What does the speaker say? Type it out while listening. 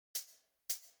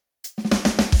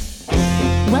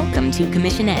to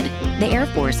Commission Ed, the Air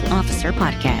Force Officer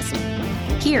Podcast.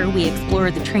 Here we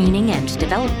explore the training and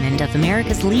development of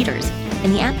America's leaders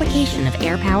in the application of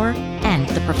air power and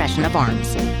the profession of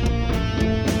arms.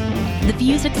 The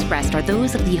views expressed are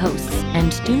those of the hosts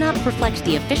and do not reflect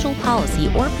the official policy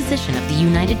or position of the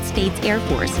United States Air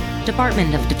Force,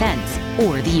 Department of Defense,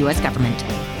 or the U.S. government.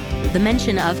 The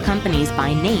mention of companies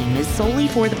by name is solely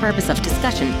for the purpose of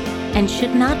discussion and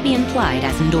should not be implied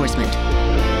as endorsement.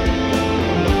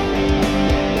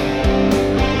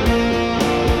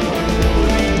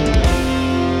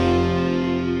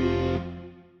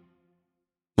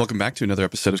 Welcome back to another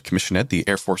episode of Commission Ed, the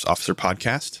Air Force Officer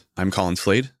Podcast. I'm Colin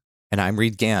Slade. And I'm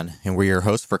Reed Gann, and we're your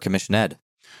hosts for Commission Ed.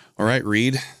 All right,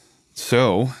 Reed.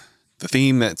 So, the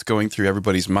theme that's going through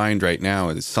everybody's mind right now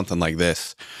is something like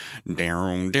this.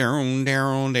 Right?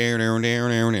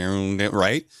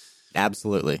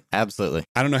 Absolutely.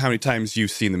 I don't know how many times you've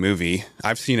seen the movie.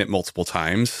 I've seen it multiple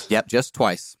times. Yep, just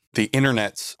twice. The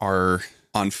internets are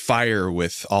on fire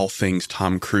with all things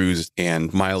Tom Cruise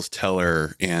and Miles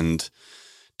Teller and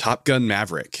Top Gun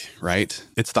Maverick, right?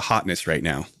 It's the hotness right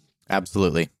now.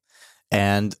 Absolutely.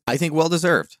 And I think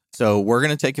well-deserved. So we're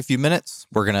going to take a few minutes.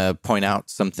 We're going to point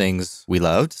out some things we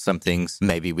loved, some things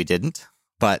maybe we didn't,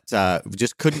 but we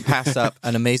just couldn't pass up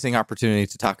an amazing opportunity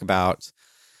to talk about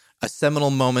a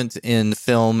seminal moment in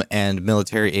film and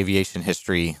military aviation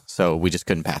history. So we just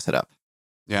couldn't pass it up.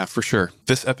 Yeah, for sure.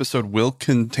 This episode will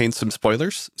contain some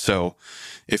spoilers. So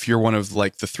if you're one of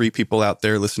like the 3 people out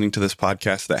there listening to this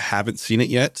podcast that haven't seen it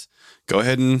yet, go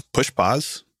ahead and push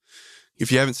pause.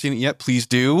 If you haven't seen it yet, please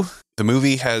do. The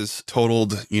movie has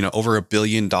totaled, over $1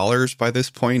 billion by this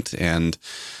point, and,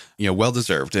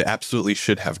 well-deserved. It absolutely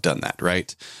should have done that,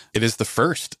 right? It is the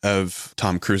first of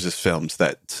Tom Cruise's films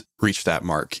that reached that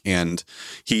mark, and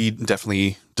he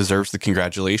definitely deserves the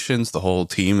congratulations, the whole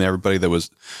team, everybody that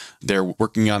was there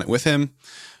working on it with him.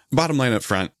 Bottom line up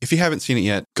front, if you haven't seen it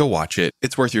yet, go watch it.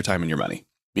 It's worth your time and your money.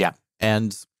 Yeah,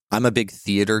 and I'm a big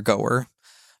theater goer.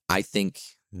 I think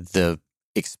the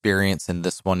experience in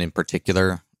this one in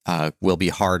particular will be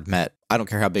hard met. I don't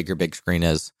care how big your big screen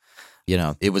is.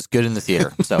 It was good in the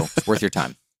theater, so it's worth your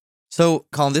time. So,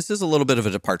 Colin, this is a little bit of a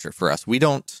departure for us. We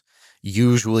don't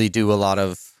usually do a lot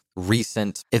of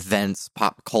recent events,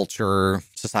 pop culture,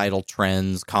 societal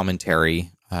trends,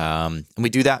 commentary. And we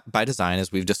do that by design,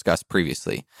 as we've discussed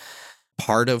previously.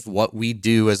 Part of what we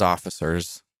do as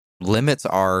officers limits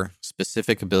our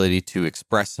specific ability to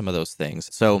express some of those things.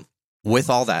 So, with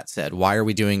all that said, why are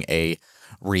we doing a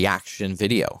reaction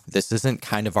video? This isn't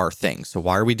kind of our thing. So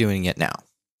why are we doing it now?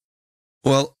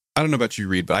 Well, I don't know about you,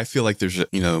 Reed, but I feel like there's,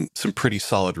 some pretty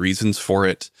solid reasons for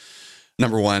it.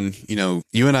 Number one,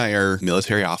 you and I are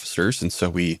military officers, and so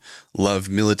we love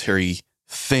military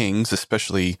things,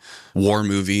 especially war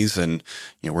movies. And,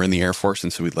 we're in the Air Force,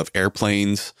 and so we love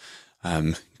airplanes.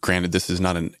 Granted, this is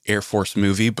not an Air Force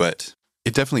movie, but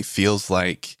it definitely feels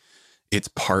like it's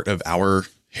part of our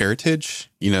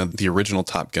heritage. The original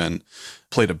Top Gun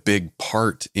played a big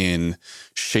part in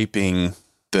shaping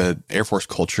the Air Force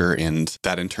culture, and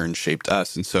that in turn shaped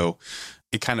us. And so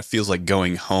it kind of feels like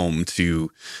going home to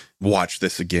watch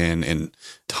this again and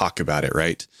talk about it,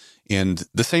 right? And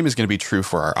the same is going to be true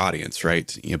for our audience,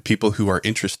 right? People who are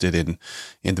interested in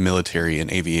the military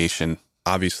and aviation,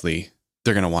 obviously,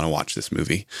 they're going to want to watch this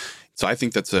movie. So I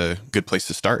think that's a good place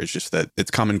to start. It's just that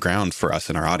it's common ground for us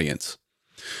and our audience.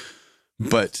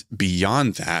 But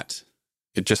beyond that,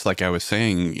 just like I was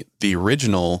saying, the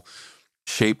original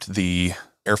shaped the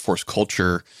Air Force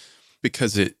culture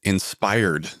because it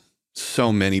inspired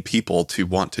so many people to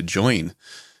want to join,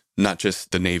 not just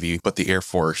the Navy, but the Air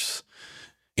Force.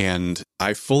 And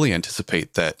I fully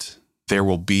anticipate that there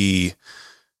will be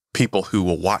people who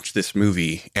will watch this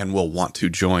movie and will want to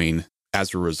join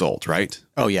as a result, right?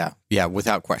 Oh, yeah. Yeah,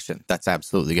 without question. That's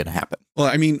absolutely going to happen. Well,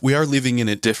 I mean, we are living in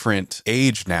a different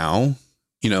age now.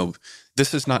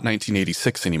 This is not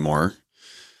 1986 anymore.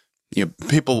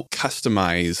 People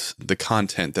customize the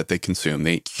content that they consume.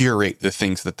 They curate the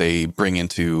things that they bring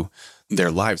into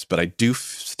their lives. But I do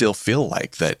still feel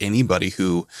like that anybody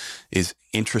who is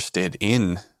interested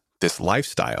in this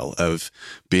lifestyle of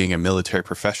being a military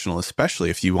professional, especially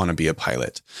if you want to be a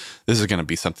pilot, this is going to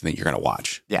be something that you're going to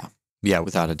watch. Yeah,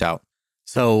 without a doubt.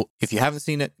 So if you haven't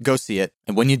seen it, go see it.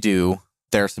 And when you do,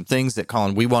 there are some things that,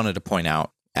 Colin, we wanted to point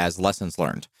out as lessons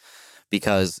learned.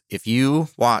 Because if you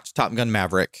watch Top Gun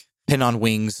Maverick, pin on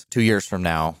wings 2 years from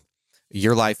now,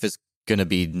 your life is going to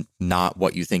be not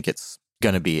what you think it's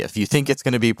going to be. If you think it's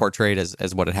going to be portrayed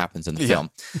as what it happens in the film,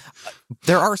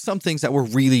 there are some things that were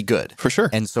really good. For sure.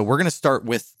 And so we're going to start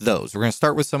with those. We're going to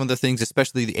start with some of the things,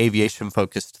 especially the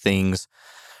aviation-focused things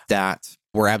that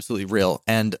were absolutely real.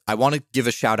 And I want to give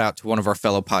a shout out to one of our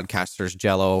fellow podcasters,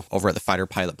 Jello, over at the Fighter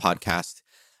Pilot podcast.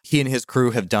 He and his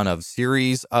crew have done a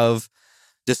series of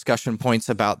discussion points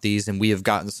about these, and we have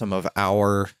gotten some of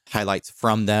our highlights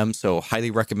from them. So highly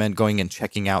recommend going and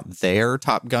checking out their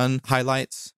Top Gun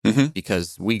highlights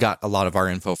because we got a lot of our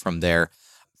info from there.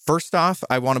 First off,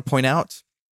 I want to point out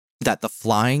that the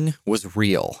flying was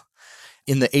real.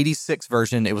 In the 86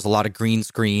 version, it was a lot of green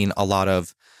screen, a lot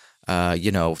of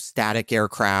static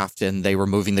aircraft, and they were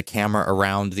moving the camera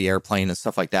around the airplane and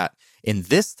stuff like that. In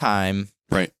this time,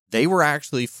 right, they were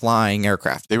actually flying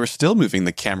aircraft. They were still moving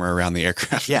the camera around the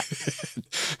aircraft. Yeah.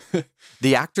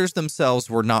 The actors themselves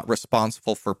were not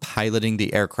responsible for piloting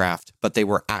the aircraft, but they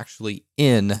were actually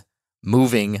in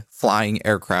moving, flying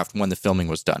aircraft when the filming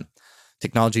was done.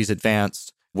 Technology is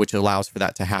advanced, which allows for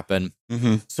that to happen.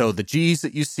 So the Gs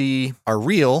that you see are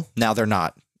real. Now they're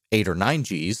not 8 or 9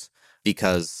 Gs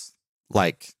because,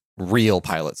 like, real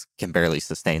pilots can barely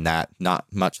sustain that, not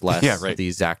much less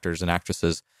these actors and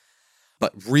actresses.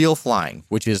 But real flying,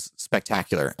 which is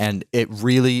spectacular. And it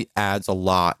really adds a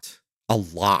lot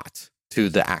to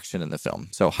the action in the film.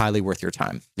 So highly worth your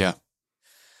time. Yeah.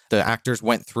 The actors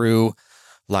went through,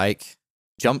 like,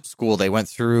 jump school. They went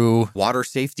through water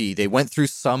safety. They went through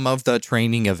some of the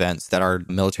training events that our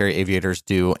military aviators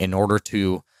do in order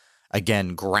to,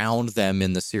 again, ground them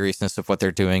in the seriousness of what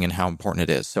they're doing and how important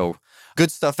it is. So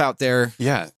good stuff out there.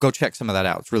 Yeah. Go check some of that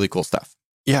out. It's really cool stuff.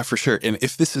 Yeah, for sure. And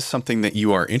if this is something that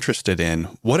you are interested in,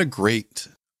 what a great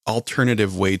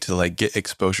alternative way to, like, get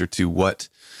exposure to what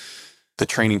the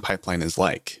training pipeline is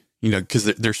like. You know, because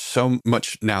there's so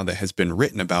much now that has been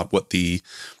written about what the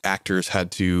actors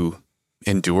had to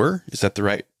endure. Is that the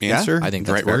right answer? Yeah, I think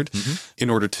the that's right fair. word.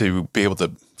 In order to be able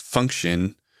to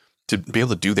function, to be able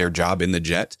to do their job in the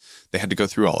jet, they had to go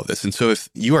through all of this. And so if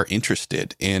you are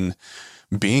interested in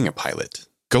being a pilot,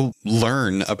 go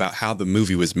learn about how the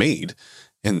movie was made,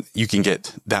 and you can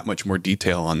get that much more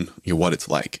detail on what it's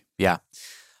like. Yeah.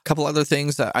 A couple other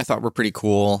things that I thought were pretty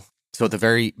cool. So at the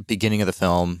very beginning of the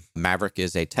film, Maverick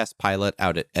is a test pilot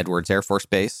out at Edwards Air Force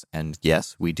Base. And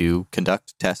yes, we do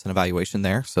conduct tests and evaluation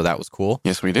there. So that was cool.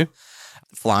 Yes, we do.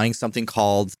 Flying something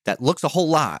called, that looks a whole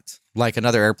lot like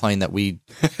another airplane that we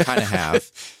kind of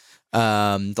have.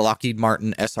 The Lockheed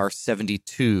Martin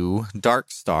SR-72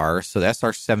 Dark Star. So the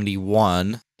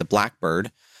SR-71, the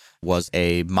Blackbird, was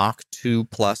a Mach 2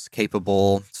 plus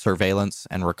capable surveillance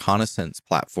and reconnaissance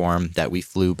platform that we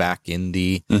flew back in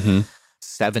the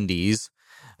 70s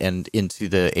and into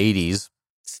the 80s.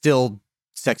 Still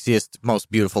sexiest, most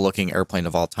beautiful looking airplane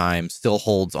of all time. Still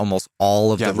holds almost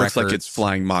all of the it records. looks like it's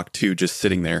flying Mach 2 just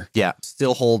sitting there. Yeah,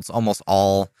 still holds almost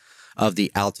all of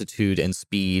the altitude and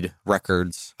speed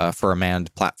records for a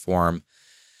manned platform.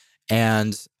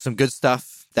 And some good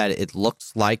stuff that it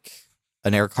looks like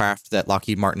an aircraft that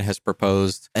Lockheed Martin has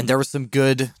proposed. And there was some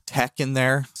good tech in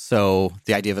there. So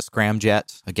the idea of a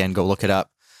scramjet, again, go look it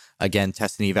up. Again,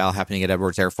 test and eval happening at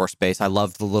Edwards Air Force Base. I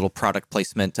love the little product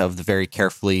placement of the very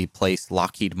carefully placed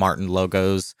Lockheed Martin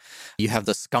logos. You have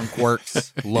the Skunk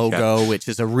Works logo, which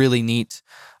is a really neat,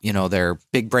 their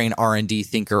big brain R&D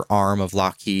thinker arm of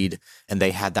Lockheed. And they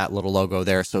had that little logo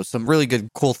there. So some really good,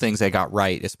 cool things they got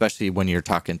right, especially when you're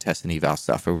talking test and eval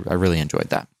stuff. I really enjoyed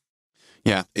that.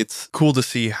 Yeah, it's cool to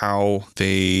see how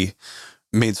they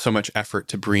made so much effort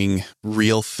to bring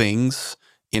real things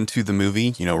into the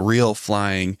movie, real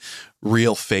flying,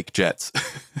 real fake jets.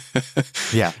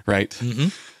 Yeah. Right? Mm-hmm.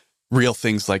 Real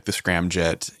things like the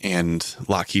scramjet and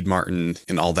Lockheed Martin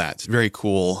and all that. Very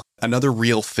cool. Another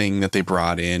real thing that they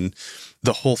brought in,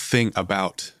 the whole thing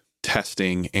about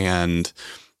testing and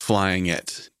flying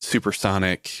at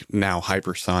supersonic, now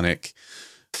hypersonic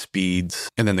speeds,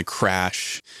 and then the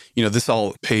crash. This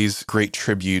all pays great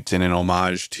tribute and an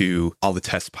homage to all the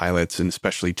test pilots, and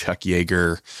especially Chuck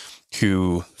Yeager,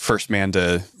 who first man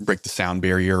to break the sound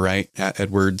barrier, right, at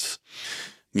Edwards.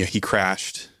 He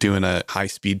crashed doing a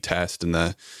high-speed test in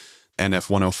the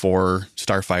NF-104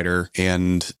 Starfighter,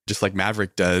 and just like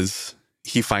Maverick does,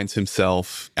 he finds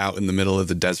himself out in the middle of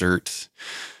the desert,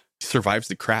 survives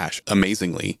the crash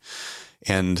amazingly.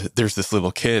 And there's this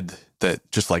little kid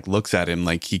that just like looks at him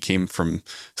like he came from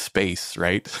space,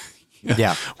 right?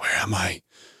 Yeah. Where am I?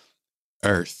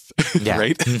 Earth. Yeah.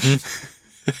 Right?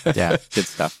 Mm-hmm. Yeah. Good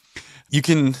stuff. You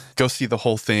can go see the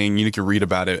whole thing. You can read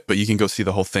about it, but you can go see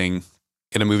the whole thing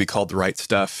in a movie called The Right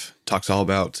Stuff. It talks all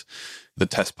about the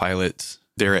test pilots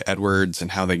there at Edwards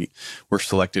and how they were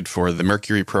selected for the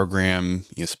Mercury program,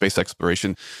 space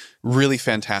exploration. Really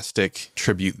fantastic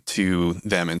tribute to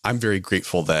them. And I'm very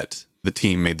grateful that the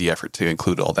team made the effort to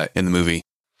include all that in the movie.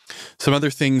 Some other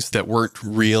things that weren't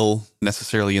real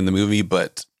necessarily in the movie,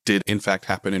 but did in fact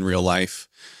happen in real life.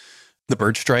 The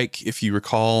bird strike, if you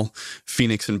recall,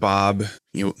 Phoenix and Bob,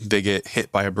 they get hit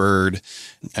by a bird,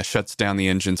 shuts down the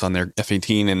engines on their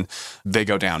F-18, and they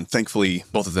go down. Thankfully,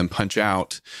 both of them punch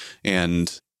out,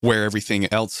 and where everything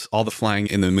else, all the flying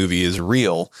in the movie is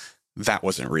real, that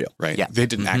wasn't real, right? Yeah. They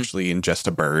didn't actually ingest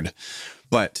a bird,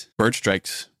 but bird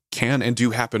strikes can and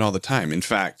do happen all the time. In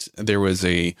fact, there was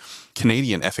a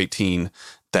Canadian F-18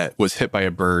 that was hit by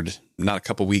a bird not a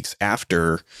couple weeks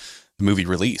after the movie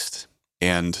released.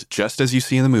 And just as you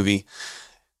see in the movie,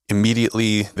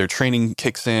 immediately their training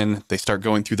kicks in. They start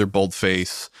going through their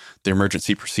boldface, their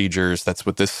emergency procedures. That's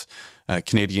what this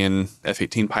Canadian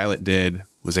F-18 pilot did,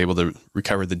 was able to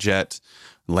recover the jet,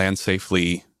 land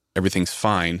safely. Everything's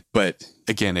fine. But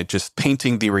again, it just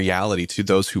painting the reality to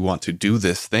those who want to do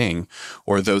this thing,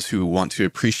 or those who want to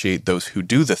appreciate those who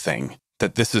do the thing,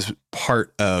 that this is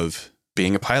part of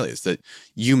being a pilot, is that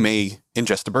you may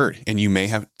ingest a bird and you may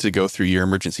have to go through your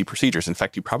emergency procedures. In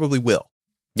fact, you probably will.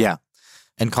 Yeah.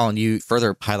 And Colin, you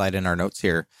further highlight in our notes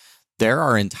here, there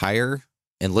are entire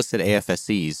enlisted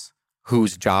AFSCs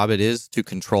whose job it is to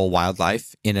control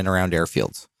wildlife in and around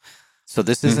airfields. So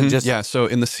this isn't just... Yeah, so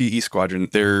in the CE squadron,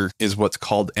 there is what's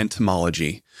called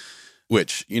entomology,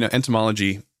 which,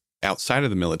 entomology outside of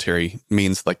the military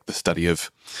means like the study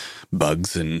of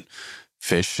bugs and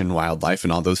fish and wildlife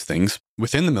and all those things.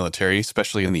 Within the military,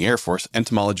 especially in the Air Force,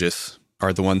 entomologists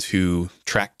are the ones who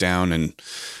track down and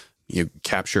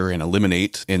capture and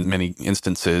eliminate, in many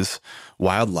instances,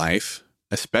 wildlife,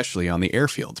 especially on the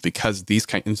airfields, because these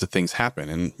kinds of things happen.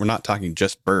 And we're not talking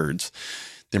just birds.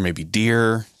 There may be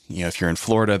deer. If you're in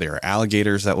Florida, there are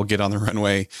alligators that will get on the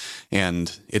runway,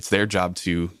 and it's their job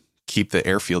to keep the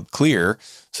airfield clear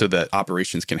so that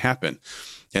operations can happen.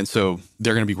 And so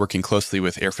they're going to be working closely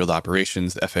with airfield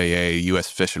operations, the FAA, U.S.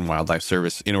 Fish and Wildlife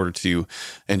Service, in order to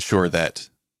ensure that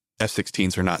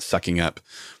F-16s are not sucking up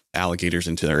alligators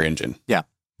into their engine. Yeah.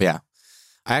 I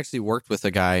actually worked with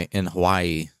a guy in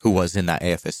Hawaii who was in that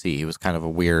AFSC. It was kind of a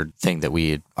weird thing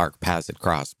that our paths had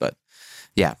crossed, but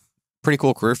yeah, pretty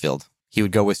cool career field. He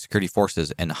would go with security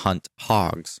forces and hunt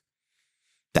hogs.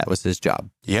 That was his job.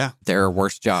 Yeah. There are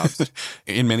worse jobs.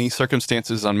 In many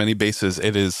circumstances, on many bases,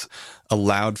 it is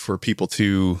allowed for people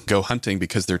to go hunting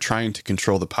because they're trying to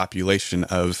control the population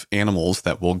of animals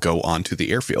that will go onto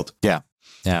the airfield. Yeah.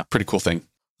 Pretty cool thing.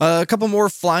 A couple more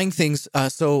flying things.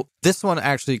 So this one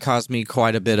actually caused me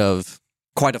quite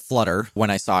a flutter when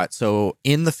I saw it. So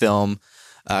in the film,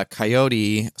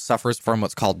 Coyote suffers from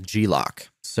what's called G-lock.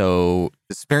 So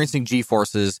experiencing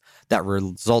G-forces that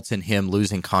results in him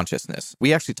losing consciousness.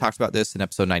 We actually talked about this in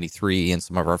episode 93 in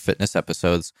some of our fitness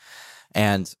episodes.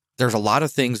 And there's a lot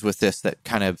of things with this that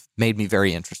kind of made me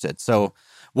very interested. So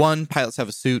one, pilots have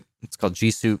a suit. It's called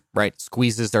G-suit, right?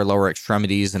 Squeezes their lower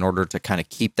extremities in order to kind of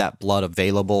keep that blood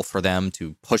available for them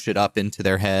to push it up into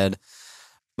their head.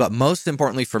 But most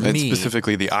importantly for me...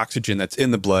 specifically the oxygen that's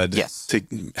in the blood, yes, to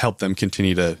help them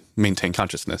continue to maintain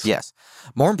consciousness. Yes.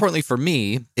 More importantly for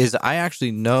me is I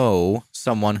actually know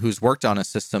someone who's worked on a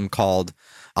system called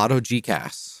Auto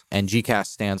GCAS. And GCAS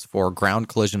stands for Ground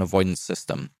Collision Avoidance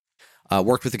System.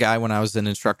 Worked with a guy when I was an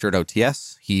instructor at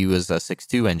OTS. He was a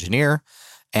 6'2" engineer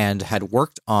and had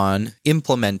worked on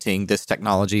implementing this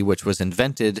technology, which was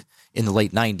invented in the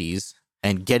late 90s,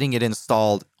 and getting it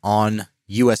installed on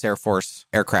U.S. Air Force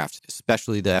aircraft,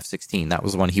 especially the F-16. That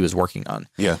was the one he was working on.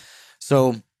 Yeah.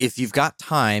 So if you've got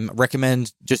time,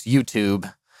 recommend just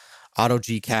YouTube, Auto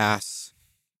GCAS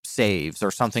saves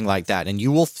or something like that. And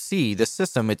you will see this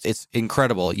system. It's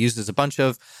incredible. It uses a bunch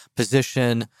of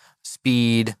position,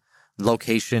 speed,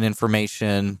 location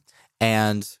information.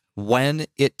 And when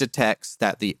it detects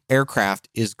that the aircraft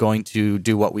is going to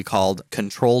do what we called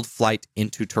controlled flight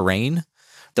into terrain,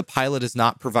 the pilot is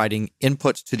not providing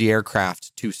inputs to the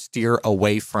aircraft to steer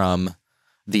away from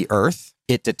the earth.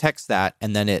 It detects that,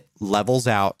 and then it levels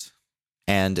out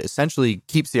and essentially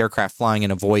keeps the aircraft flying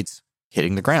and avoids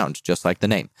hitting the ground, just like the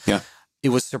name. Yeah. It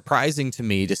was surprising to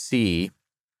me to see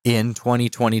in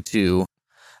 2022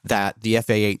 that the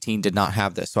FA-18 did not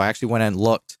have this. So I actually went and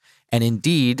looked, and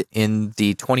indeed, in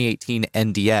the 2018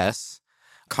 NDS,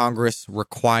 Congress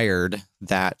required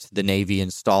that the Navy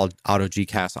installed Auto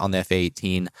GCAS on the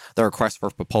FA-18. The request for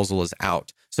proposal is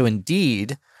out. So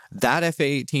indeed, that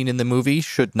FA-18 in the movie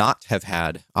should not have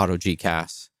had Auto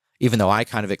GCAS, even though I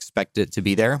kind of expect it to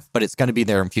be there, but it's going to be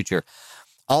there in future.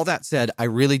 All that said, I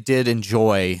really did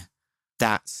enjoy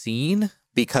that scene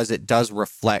because it does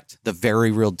reflect the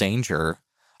very real danger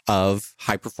of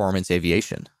high-performance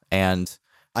aviation. And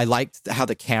I liked how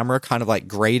the camera kind of like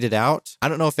graded out. I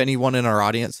don't know if anyone in our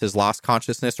audience has lost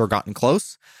consciousness or gotten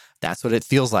close, That's what it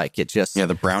feels like. It just, Yeah,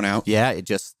 the brownout. yeah, it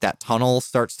just, that tunnel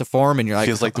starts to form and you're like,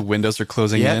 Feels like the windows are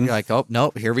closing yeah, in. you're like, oh,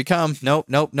 nope, here we come. Nope,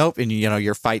 nope, nope. And, you know,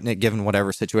 you're fighting it given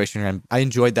whatever situation you're in. I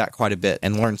enjoyed that quite a bit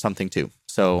and learned something too.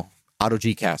 So Auto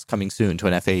Gcast coming soon to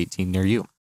an FA-18 near you.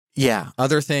 Yeah,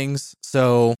 other things.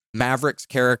 So Maverick's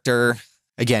character,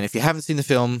 again, if you haven't seen the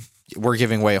film, we're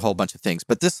giving away a whole bunch of things.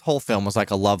 But this whole film was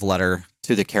like a love letter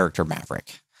to the character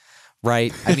Maverick,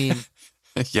 right? I mean,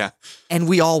 Yeah. and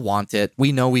we all want it.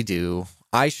 We know we do.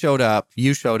 I showed up.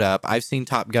 You showed up. I've seen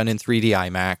Top Gun in 3D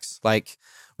IMAX. Like,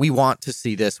 we want to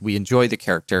see this. We enjoy the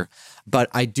character. But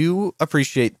I do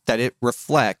appreciate that it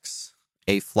reflects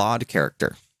a flawed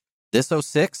character. This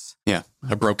 06, Yeah.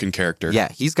 A broken character. yeah,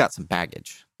 he's got some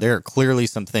baggage. There are clearly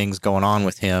some things going on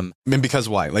with him. And because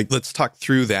why? Like, let's talk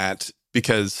through that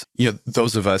because, you know,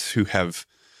 those of us who have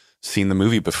seen the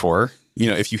movie before, you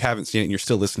know, if you haven't seen it and you're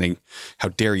still listening, how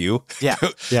dare you? Yeah.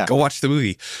 Yeah. Go watch the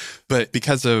movie. But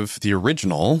because of the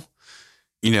original,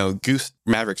 you know, Goose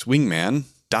Maverick's wingman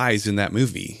dies in that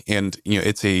movie. And, you know,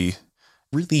 it's a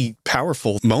really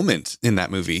powerful moment in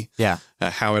that movie. Yeah.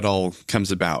 How it all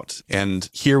comes about. And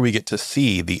here we get to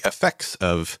see the effects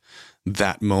of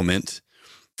that moment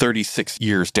 36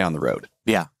 years down the road.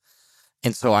 Yeah.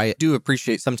 And so I do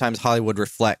appreciate sometimes Hollywood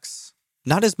reflects,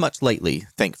 not as much lately,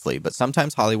 thankfully, but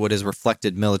sometimes Hollywood has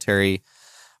reflected military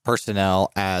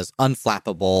personnel as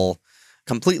unflappable,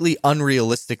 completely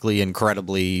unrealistically,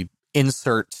 incredibly,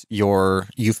 insert your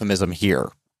euphemism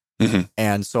here. Mhm.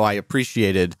 And so I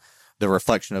appreciated the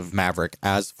reflection of Maverick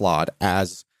as flawed,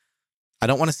 as, I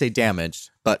don't want to say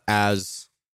damaged, but as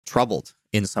troubled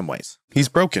in some ways. He's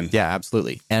broken. Yeah,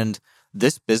 absolutely. And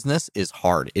this business is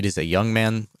hard. It is a young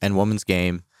man and woman's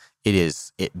game.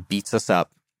 It beats us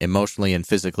up emotionally and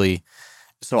physically.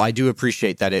 So I do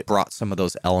appreciate that it brought some of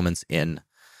those elements in.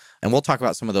 And we'll talk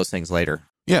about some of those things later.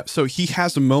 Yeah. So he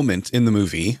has a moment in the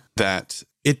movie that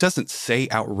it doesn't say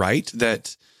outright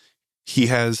that he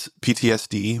has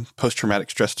PTSD, post-traumatic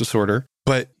stress disorder,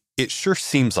 but it sure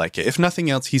seems like it. If nothing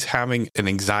else, he's having an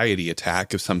anxiety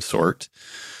attack of some sort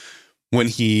when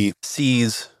he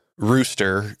sees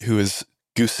Rooster, who is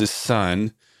Goose's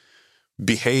son,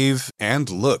 behave and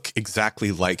look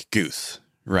exactly like Goose,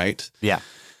 right? Yeah.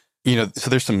 You know, so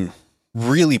there's some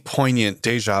really poignant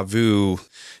deja vu.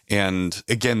 And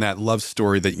again, that love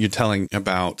story that you're telling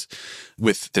about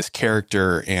with this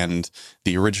character and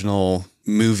the original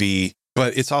movie,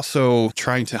 but it's also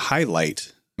trying to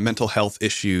highlight mental health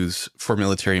issues for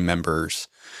military members,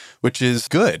 which is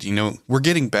good. You know, we're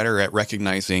getting better at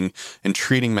recognizing and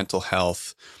treating mental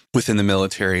health within the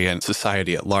military and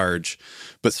society at large,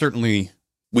 but certainly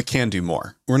we can do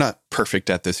more. We're not perfect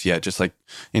at this yet, just like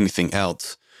anything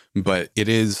else, but it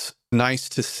is nice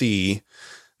to see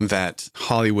that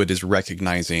Hollywood is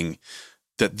recognizing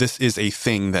that this is a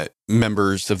thing that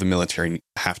members of the military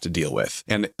have to deal with.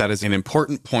 And that is an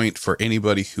important point for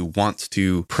anybody who wants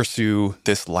to pursue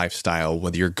this lifestyle,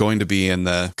 whether you're going to be in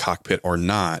the cockpit or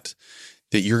not,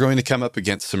 that you're going to come up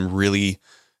against some really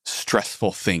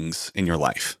stressful things in your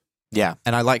life. Yeah.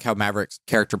 And I like how Maverick's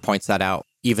character points that out,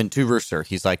 even to Rooster.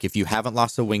 He's like, if you haven't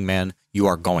lost a wingman, you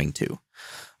are going to.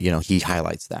 You know, he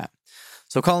highlights that.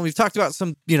 So, Colin, we've talked about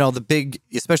some, you know, the big,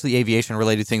 especially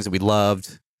aviation-related things that we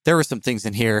loved. There were some things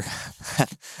in here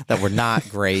that were not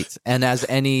great. And as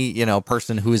any, you know,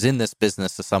 person who is in this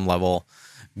business to some level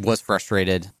was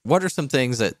frustrated, what are some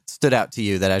things that stood out to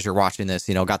you that as you're watching this,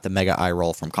 you know, got the mega eye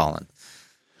roll from Colin?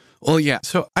 Well, yeah.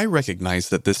 So I recognize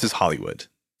that this is Hollywood.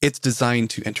 It's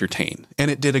designed to entertain, and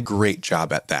it did a great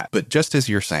job at that. But just as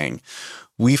you're saying,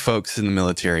 we folks in the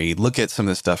military look at some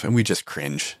of this stuff and we just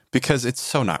cringe because it's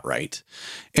so not right.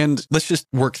 And let's just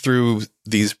work through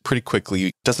these pretty quickly.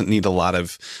 It doesn't need a lot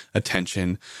of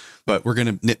attention, but we're going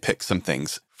to nitpick some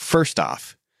things. First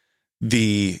off,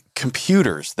 the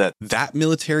computers that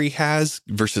military has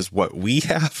versus what we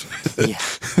have. Yeah.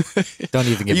 Don't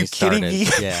even get me started. Kidding me?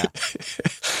 Yeah.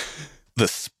 The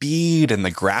speed and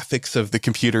the graphics of the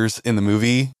computers in the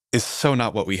movie is so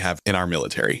not what we have in our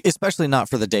military. Especially not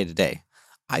for the day-to-day.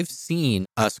 I've seen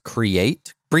us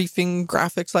create briefing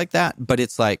graphics like that, but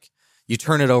it's like you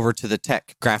turn it over to the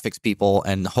tech graphics people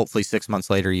and hopefully 6 months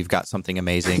later you've got something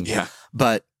amazing. Yeah.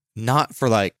 But not for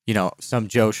like, you know, some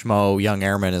Joe Schmo young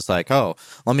airman is like, oh,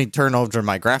 let me turn over to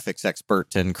my graphics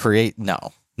expert and create.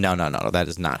 No, that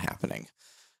is not happening.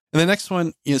 And the next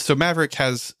one, you know, so Maverick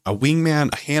has a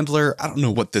wingman, a handler. I don't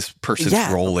know what this person's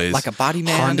role is. Like a body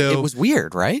man. Hondo. It was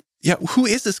weird, right? Yeah, who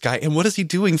is this guy and what is he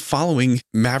doing following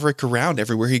Maverick around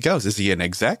everywhere he goes? Is he an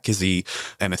exec? Is he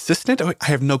an assistant? I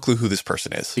have no clue who this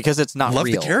person is. Because it's not Love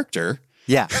real. the character.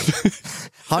 Yeah.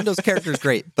 Hondo's character is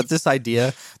great, but this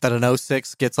idea that an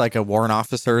 06 gets like a warrant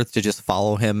officer to just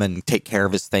follow him and take care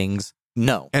of his things,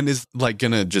 no. And is like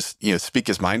going to just, speak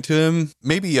his mind to him.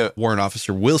 Maybe a warrant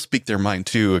officer will speak their mind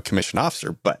to a commissioned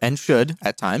officer, but. And should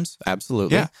at times.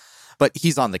 Absolutely. Yeah. But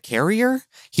he's on the carrier.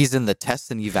 He's in the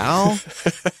test and eval.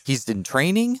 He's in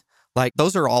training. Like,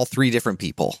 those are all three different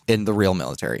people in the real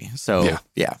military. So,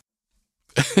 yeah.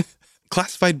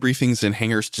 Classified briefings in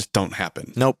hangars just don't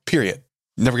happen. Nope. Period.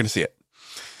 Never going to see it.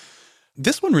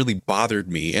 This one really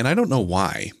bothered me, and I don't know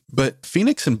why, but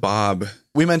Phoenix and Bob,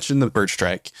 we mentioned the bird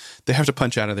strike. They have to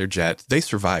punch out of their jet. They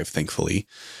survive, thankfully.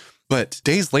 But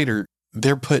days later,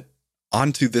 they're put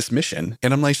onto this mission.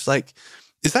 And I'm just like,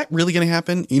 is that really going to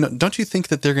happen? Don't you think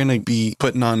that they're going to be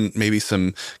putting on maybe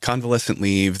some convalescent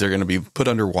leave? They're going to be put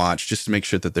under watch just to make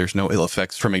sure that there's no ill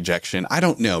effects from ejection. I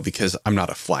don't know, because I'm not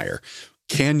a flyer.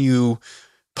 Can you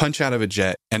punch out of a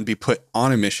jet and be put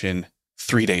on a mission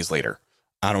 3 days later?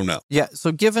 I don't know. Yeah.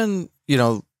 So given,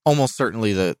 almost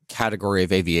certainly the category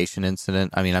of aviation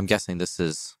incident, I mean, I'm guessing this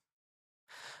is,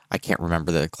 I can't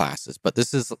remember the classes, but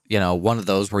this is, one of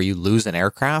those where you lose an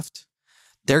aircraft.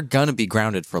 They're going to be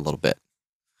grounded for a little bit.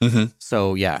 Mm-hmm.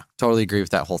 So yeah, totally agree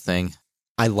with that whole thing.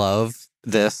 I love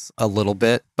this a little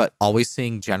bit, but always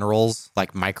seeing generals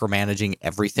like micromanaging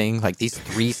everything, like these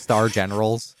 3-star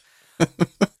generals.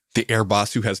 The air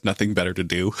boss who has nothing better to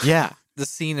do. Yeah. The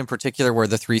scene in particular where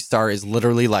the 3-star is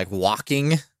literally like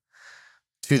walking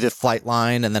to the flight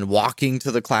line and then walking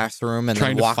to the classroom and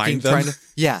trying then to find them.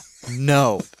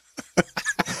 No.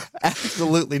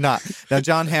 Absolutely not. Now,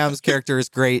 John Hamm's character is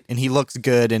great and he looks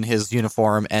good in his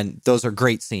uniform, and those are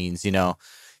great scenes,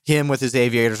 him with his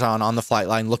aviators on the flight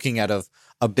line, looking at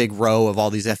a big row of all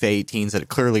these F-18s that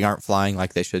clearly aren't flying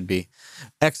like they should be.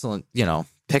 Excellent,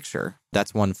 picture.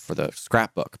 That's one for the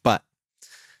scrapbook. But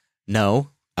no,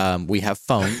 we have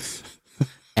phones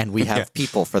and we have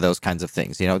people for those kinds of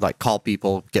things, like call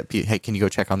people, hey, can you go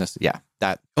check on this? Yeah,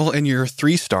 that. Well, and you're a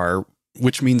 3-star,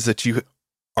 which means that you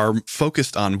are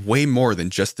focused on way more than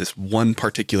just this one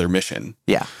particular mission.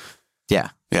 Yeah.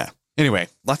 Anyway,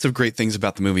 lots of great things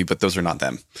about the movie, but those are not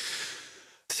them.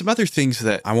 Some other things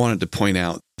that I wanted to point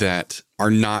out that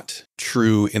are not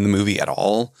true in the movie at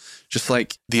all, just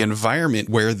like the environment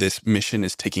where this mission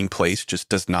is taking place just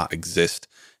does not exist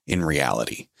in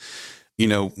reality.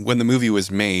 When the movie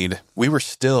was made, we were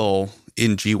still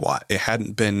in GWOT. It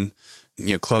hadn't been,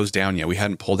 closed down yet. We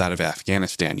hadn't pulled out of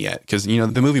Afghanistan yet, because,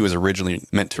 the movie was originally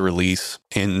meant to release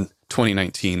in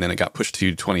 2019, then it got pushed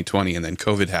to 2020, and then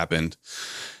COVID happened.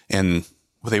 And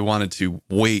they wanted to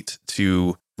wait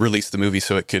to release the movie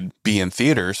so it could be in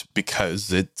theaters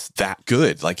because it's that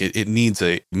good. Like it needs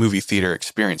a movie theater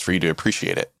experience for you to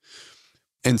appreciate it.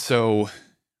 And so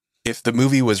if the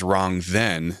movie was wrong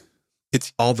then,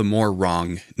 it's all the more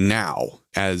wrong now,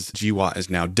 as GWOT is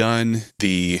now done.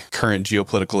 The current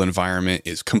geopolitical environment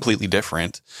is completely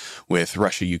different with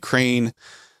Russia, Ukraine.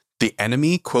 The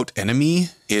enemy, quote, enemy,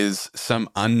 is some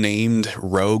unnamed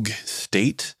rogue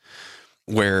state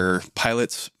where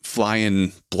pilots fly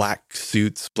in black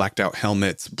suits, blacked out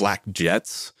helmets, black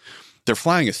jets. They're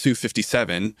flying a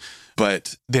Su-57,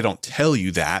 but they don't tell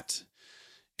you that.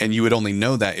 And you would only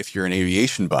know that if you're an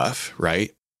aviation buff,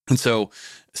 right? And so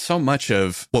much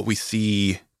of what we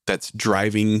see that's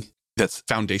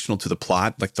foundational to the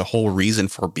plot, like the whole reason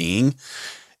for being,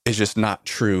 is just not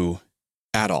true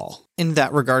at all. In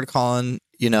that regard, Colin,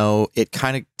 it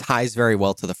kind of ties very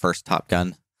well to the first Top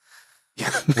Gun.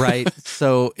 Right?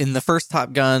 So in the first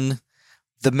Top Gun,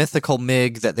 the mythical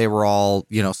MiG that they were all,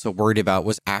 so worried about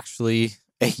was actually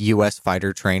a U.S.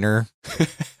 fighter trainer.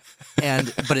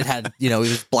 But it had, it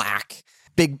was black,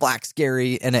 big, black,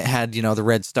 scary, and it had, the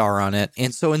red star on it.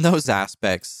 And so in those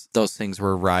aspects, those things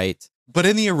were right. But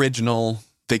in the original,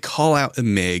 they call out a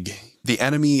MiG. The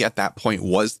enemy at that point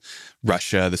was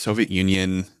Russia, the Soviet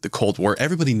Union, the Cold War.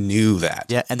 Everybody knew that.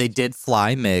 Yeah, and they did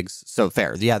fly MiGs. So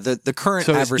fair. Yeah, the current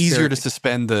so adversary... it's easier to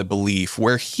suspend the belief,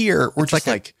 where here, we're just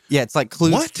like... it's like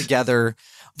kludged what? Together.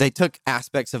 They took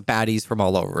aspects of baddies from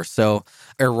all over. So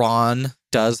Iran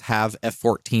does have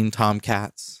F-14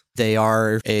 Tomcats. They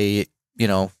are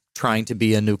trying to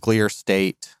be a nuclear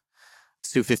state.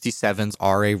 Su-57s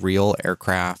are a real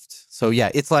aircraft. So yeah,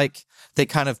 it's like they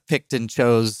kind of picked and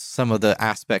chose some of the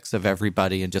aspects of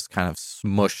everybody and just kind of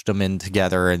smushed them in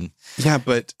together and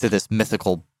to this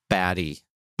mythical baddie.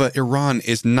 But Iran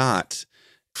is not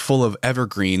full of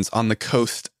evergreens on the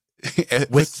coast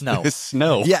with snow. With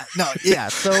snow. Yeah, no, yeah.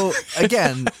 So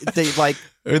again,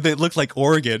 or they look like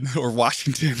Oregon or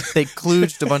Washington. They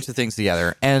kludged a bunch of things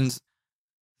together. And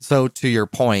so to your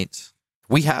point,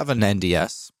 we have an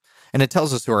NDS and it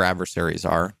tells us who our adversaries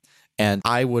are. And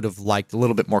I would have liked a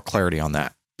little bit more clarity on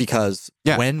that because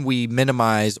Yeah. when we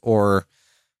minimize or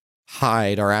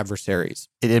hide our adversaries,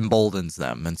 it emboldens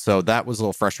them. And so that was a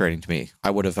little frustrating to me. I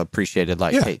would have appreciated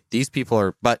hey, these people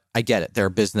are, but I get it. They're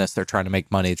a business. They're trying to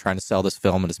make money, trying to sell this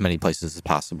film in as many places as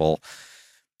possible.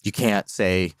 You can't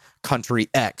say country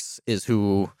X is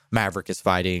who Maverick is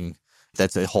fighting.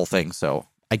 That's a whole thing. So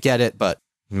I get it, but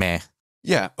meh.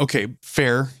 Yeah. Okay.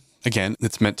 Fair. Again,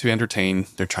 it's meant to entertain.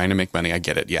 They're trying to make money. I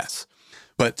get it. Yes.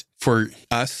 But for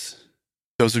us,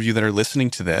 those of you that are listening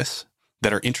to this,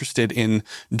 that are interested in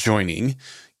joining,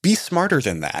 be smarter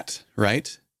than that,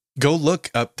 right? Go look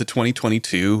up the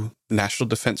 2022 National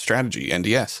Defense Strategy,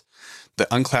 NDS. The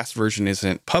unclassed version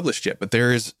isn't published yet, but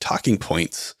there is talking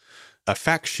points, a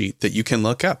fact sheet that you can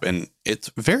look up, and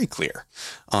it's very clear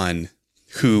on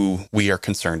who we are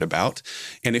concerned about.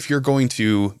 And if you're going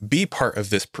to be part of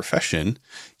this profession,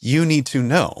 you need to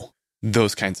know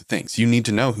those kinds of things. You need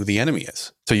to know who the enemy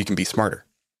is so you can be smarter.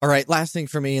 All right, last thing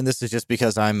for me, and this is just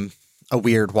because I'm a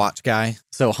weird watch guy.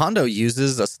 So Hondo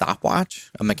uses a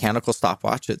stopwatch, a mechanical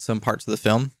stopwatch at some parts of the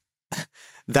film.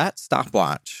 That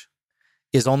stopwatch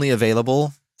is only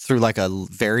available through like a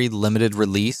very limited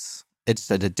release. It's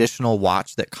an additional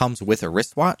watch that comes with a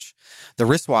wristwatch. The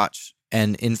wristwatch,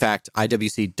 and in fact,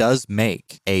 IWC does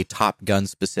make a Top Gun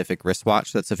specific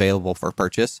wristwatch that's available for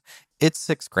purchase. It's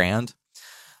 $6,000.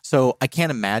 So I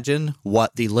can't imagine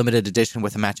what the limited edition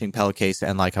with a matching pellet case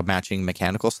and like a matching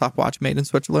mechanical stopwatch made in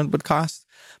Switzerland would cost,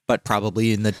 but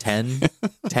probably in the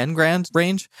 10 grand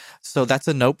range. So that's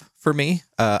a nope for me.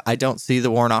 I don't see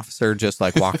the warrant officer just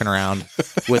like walking around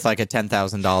with like a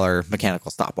 $10,000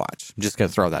 mechanical stopwatch. I'm just going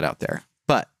to throw that out there.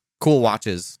 But cool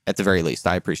watches at the very least.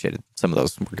 I appreciated some of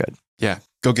those were good. Yeah.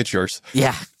 Go get yours.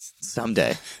 Yeah.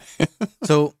 Someday.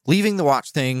 So leaving the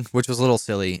watch thing, which was a little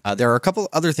silly, there are a couple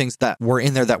other things that were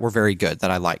in there that were very good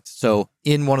that I liked. So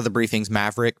in one of the briefings,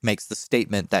 Maverick makes the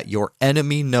statement that your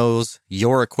enemy knows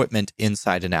your equipment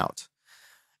inside and out.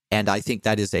 And I think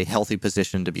that is a healthy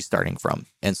position to be starting from.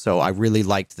 And so I really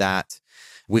liked that.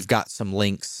 We've got some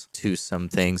links to some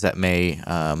things that may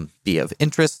be of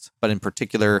interest, but in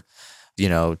particular,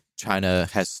 China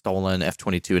has stolen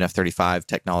F-22 and F-35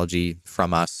 technology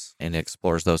from us and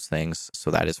explores those things.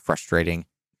 So that is frustrating,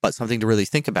 but something to really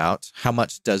think about. How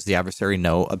much does the adversary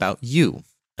know about you?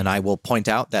 And I will point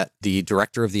out that the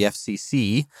director of the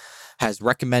FCC has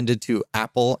recommended to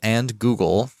Apple and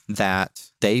Google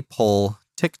that they pull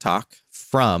TikTok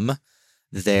from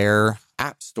their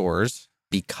app stores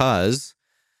because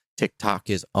TikTok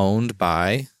is owned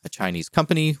by a Chinese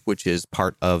company, which is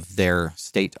part of their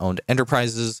state-owned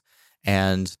enterprises.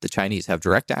 And the Chinese have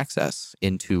direct access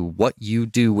into what you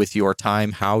do with your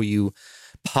time, how you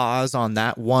pause on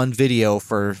that one video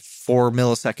for 4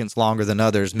 milliseconds longer than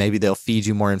others. Maybe they'll feed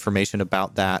you more information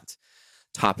about that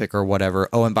topic or whatever.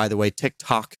 Oh, and by the way,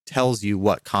 TikTok tells you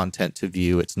what content to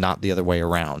view. It's not the other way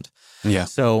around. Yeah.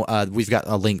 So we've got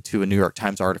a link to a New York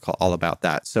Times article all about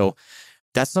that. So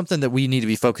that's something that we need to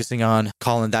be focusing on.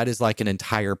 Colin, that is like an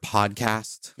entire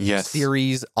podcast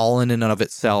series all in and of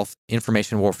itself.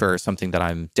 Information warfare is something that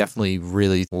I'm definitely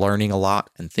really learning a lot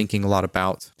and thinking a lot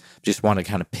about. Just want to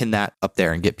kind of pin that up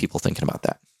there and get people thinking about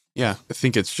that. Yeah, I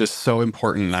think it's just so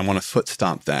important. And I want to foot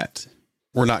stomp that.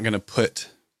 We're not going to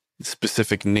put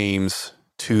specific names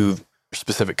to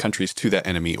specific countries to that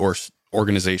enemy or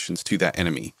organizations to that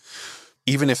enemy.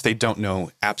 Even if they don't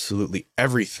know absolutely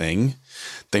everything,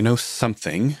 they know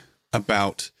something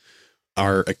about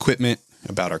our equipment,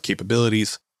 about our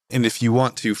capabilities. And if you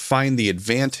want to find the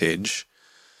advantage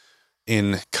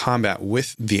in combat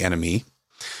with the enemy,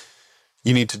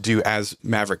 you need to do, as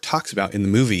Maverick talks about in the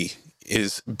movie,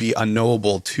 is be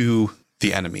unknowable to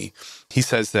the enemy. He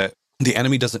says that the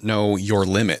enemy doesn't know your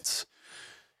limits,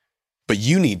 but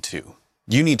you need to.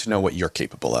 You need to know what you're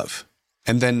capable of.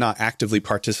 And then not actively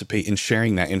participate in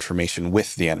sharing that information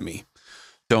with the enemy.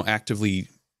 Don't actively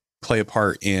play a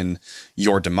part in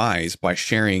your demise by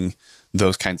sharing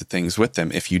those kinds of things with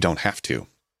them if you don't have to.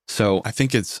 So I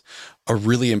think it's a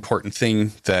really important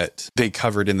thing that they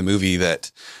covered in the movie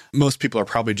that most people are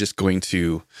probably just going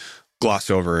to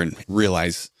gloss over and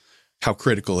realize how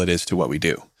critical it is to what we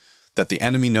do. That the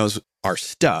enemy knows our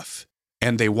stuff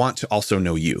and they want to also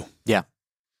know you. Yeah.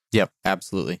 Yep,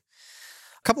 absolutely.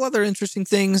 A couple other interesting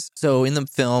things. So in the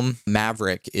film,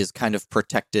 Maverick is kind of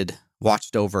protected,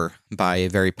 watched over by a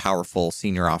very powerful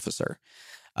senior officer.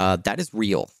 That is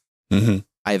real. Mm-hmm.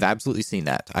 I have absolutely seen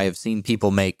that. I have seen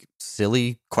people make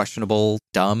silly, questionable,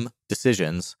 dumb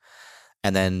decisions,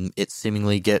 and then it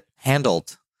seemingly get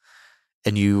handled.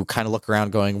 And you kind of look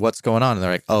around going, what's going on? And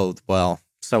they're like, oh, well,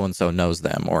 so-and-so knows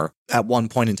them. Or at one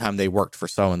point in time, they worked for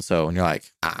so-and-so. And you're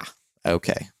like,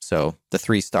 okay. So the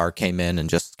 3-star came in and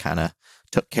just kind of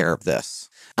took care of this.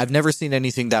 I've never seen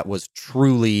anything that was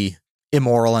truly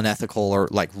immoral, unethical, or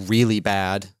like really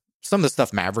bad. Some of the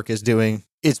stuff Maverick is doing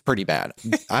is pretty bad.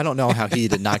 I don't know how he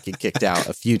did not get kicked out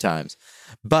a few times.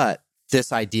 But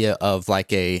this idea of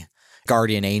like a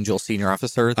guardian angel senior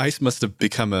officer. Ice must have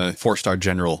become a 4-star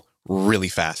general really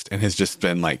fast and has just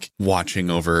been like watching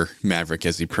over Maverick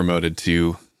as he promoted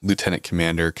to lieutenant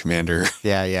commander,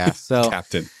 Yeah. So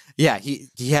captain. Yeah, he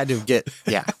had to get,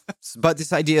 yeah. But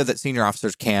this idea that senior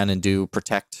officers can and do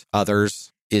protect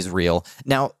others is real.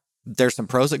 Now, there's some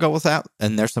pros that go with that,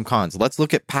 and there's some cons. Let's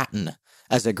look at Patton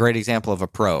as a great example of a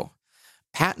pro.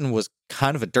 Patton was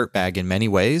kind of a dirtbag in many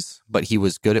ways, but he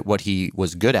was good at what he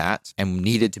was good at and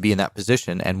needed to be in that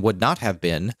position and would not have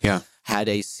been had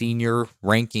a senior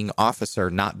ranking officer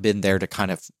not been there to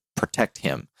kind of protect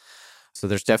him. So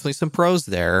there's definitely some pros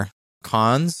there.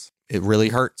 Cons, it really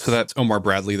hurts. So that's Omar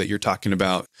Bradley that you're talking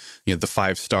about, the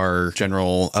 5-star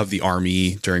general of the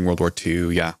Army during World War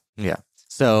II. Yeah.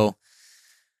 So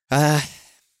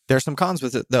there's some cons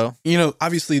with it, though.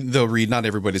 Obviously, though, Reed, not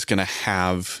everybody's going to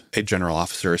have a general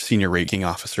officer, a senior ranking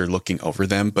officer looking over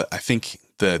them. But I think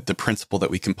the principle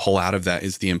that we can pull out of that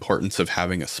is the importance of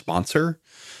having a sponsor,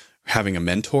 having a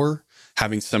mentor,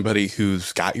 having somebody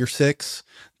who's got your 6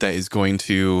 that is going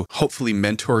to hopefully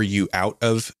mentor you out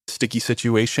of sticky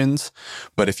situations.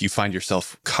 But if you find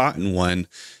yourself caught in one,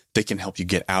 they can help you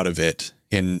get out of it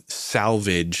and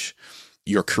salvage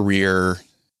your career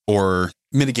or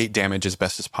mitigate damage as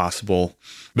best as possible.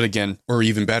 But again, or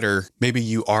even better, maybe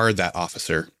you are that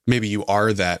officer. Maybe you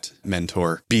are that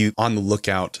mentor. Be on the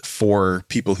lookout for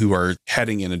people who are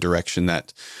heading in a direction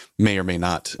that may or may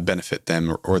not benefit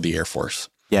them or the Air Force.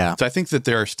 Yeah. So I think that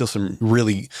there are still some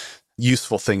really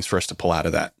useful things for us to pull out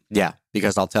of that. Yeah,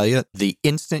 because I'll tell you, the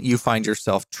instant you find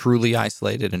yourself truly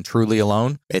isolated and truly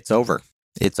alone, it's over.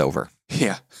 It's over.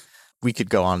 Yeah. We could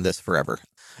go on this forever.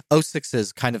 06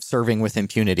 is kind of serving with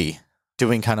impunity,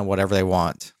 doing kind of whatever they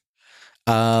want.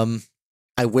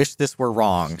 I wish this were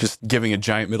wrong. Just giving a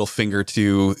giant middle finger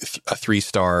to a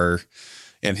 3-star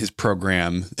and his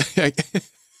program.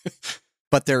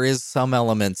 But there is some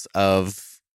elements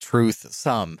of truth,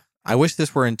 I wish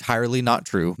this were entirely not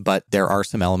true, but there are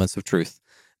some elements of truth.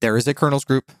 There is a colonel's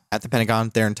group at the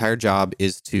Pentagon. Their entire job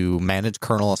is to manage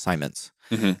colonel assignments.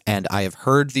 Mm-hmm. And I have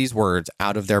heard these words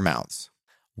out of their mouths.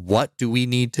 What do we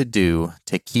need to do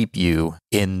to keep you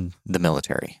in the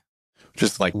military?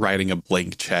 Just like writing a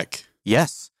blank check.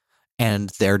 Yes.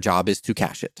 And their job is to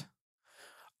cash it.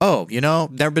 Oh,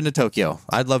 never been to Tokyo.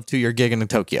 I'd love to. You're gigging in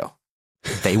Tokyo.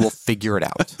 They will figure it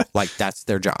out. Like, that's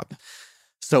their job.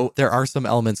 So there are some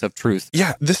elements of truth.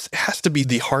 Yeah, this has to be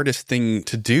the hardest thing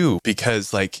to do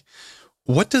because, like,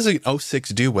 what does an 06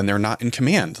 do when they're not in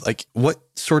command? Like, what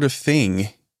sort of thing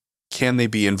can they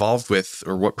be involved with,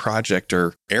 or what project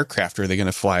or aircraft are they going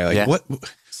to fly? Like, what?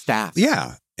 Staff.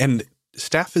 Yeah, and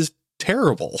staff is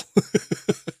terrible.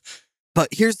 But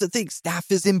here's the thing.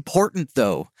 Staff is important,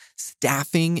 though.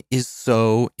 Staffing is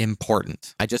so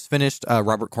important. I just finished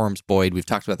Robert Corum's Boyd. We've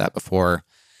talked about that before.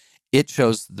 It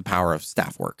shows the power of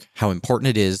staff work, how important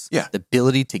it is, the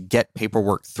ability to get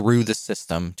paperwork through the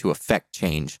system to affect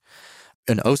change.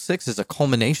 An 06 is a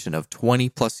culmination of 20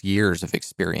 plus years of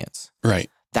experience. Right.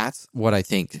 That's what I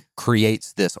think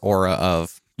creates this aura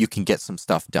of you can get some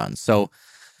stuff done. So,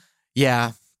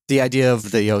 yeah, the idea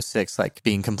of the 06 like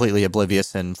being completely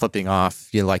oblivious and flipping off,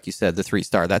 like you said, the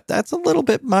 3-star, that's a little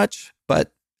bit much,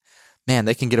 but man,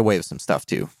 they can get away with some stuff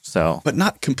too. So, but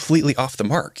not completely off the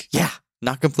mark. Yeah.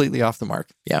 Not completely off the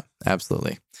mark. Yeah,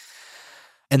 absolutely.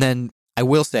 And then I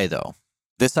will say, though,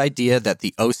 this idea that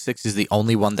the 06 is the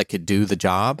only one that could do the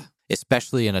job,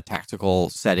 especially in a tactical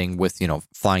setting with,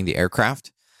 flying the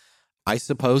aircraft, I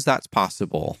suppose that's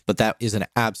possible, but that is an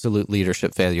absolute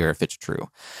leadership failure if it's true.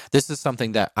 This is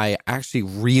something that I actually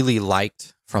really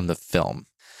liked from the film,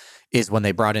 is when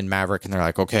they brought in Maverick and they're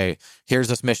like, okay, here's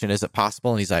this mission. Is it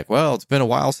possible? And he's like, well, it's been a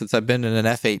while since I've been in an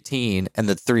F-18. And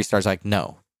the 3-star's like,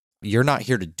 no. You're not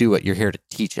here to do it. You're here to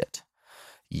teach it.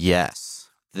 Yes,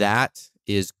 that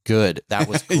is good. That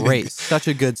was great. Such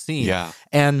a good scene. Yeah.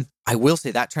 And I will say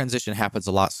that transition happens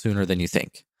a lot sooner than you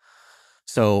think.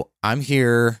 So I'm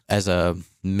here as a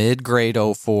mid-grade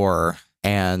 04,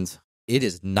 and it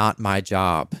is not my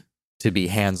job to be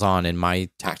hands-on in my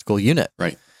tactical unit.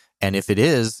 Right. And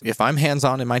if I'm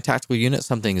hands-on in my tactical unit,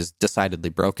 something is decidedly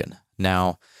broken.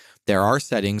 Now, there are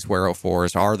settings where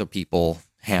 04s are the people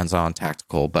hands-on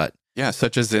tactical, but yeah,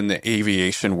 such as in the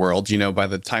aviation world, by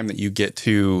the time that you get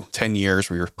to 10 years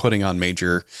where you're putting on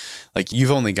major, like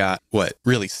you've only got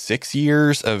really 6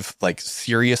 years of like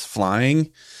serious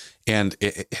flying. And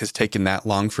it has taken that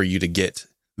long for you to get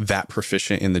that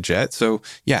proficient in the jet. So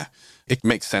yeah, it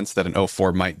makes sense that an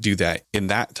 04 might do that in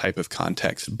that type of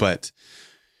context. But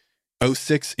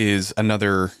 06 is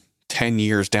another 10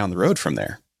 years down the road from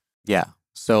there. Yeah.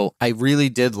 So I really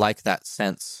did like that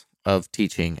sense of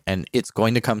teaching, and it's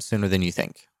going to come sooner than you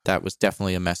think. That was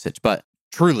definitely a message. But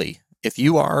truly, if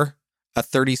you are a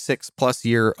 36 plus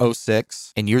year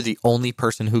 06 and you're the only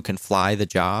person who can fly the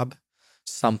job,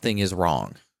 something is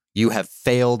wrong. You have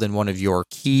failed in one of your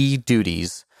key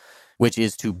duties, which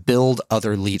is to build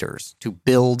other leaders, to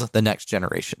build the next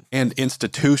generation. And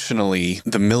institutionally,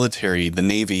 the military, the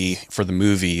Navy for the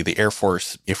movie, the Air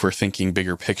Force, if we're thinking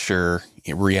bigger picture,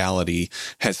 reality,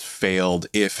 has failed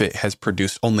if it has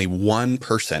produced only one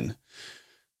person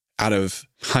out of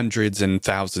hundreds and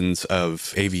thousands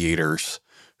of aviators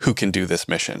who can do this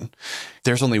mission.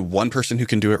 There's only one person who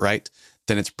can do it right,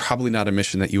 then it's probably not a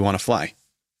mission that you want to fly.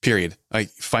 Period.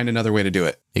 Find another way to do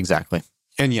it. Exactly.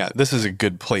 And yeah, this is a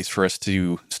good place for us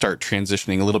to start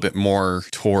transitioning a little bit more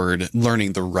toward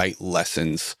learning the right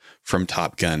lessons from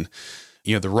Top Gun.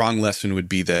 The wrong lesson would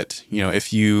be that,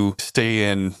 if you stay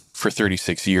in for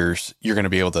 36 years, you're going to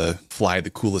be able to fly the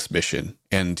coolest mission,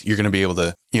 and you're going to be able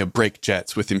to, break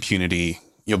jets with impunity.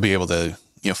 You'll be able to,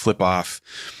 flip off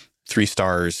 3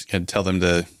 stars and tell them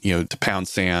to, to pound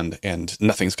sand, and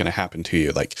nothing's going to happen to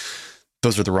you.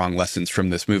 Those are the wrong lessons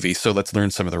from this movie. So let's learn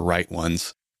some of the right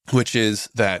ones, which is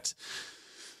that,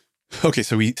 okay,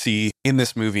 so we see in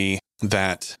this movie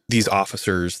that these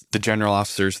officers, the general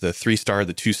officers, the 3-star,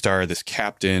 the 2-star, this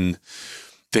captain,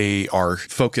 they are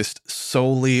focused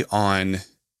solely on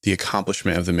the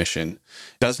accomplishment of the mission.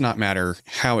 Does not matter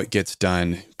how it gets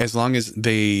done. As long as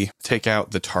they take out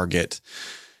the target,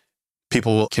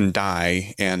 people can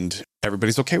die and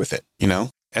everybody's okay with it,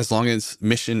 as long as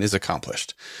mission is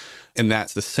accomplished. And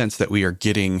that's the sense that we are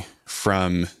getting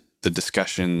from the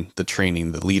discussion, the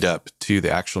training, the lead up to the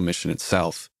actual mission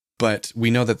itself. But we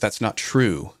know that that's not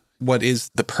true. What is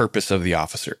the purpose of the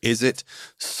officer? Is it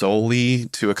solely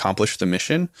to accomplish the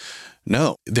mission?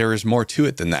 No, there is more to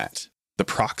it than that. The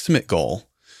proximate goal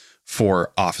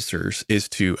for officers is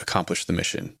to accomplish the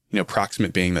mission.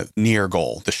 Proximate being the near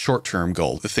goal, the short-term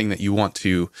goal, the thing that you want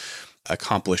to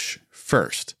accomplish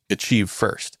first, achieve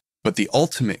first. But the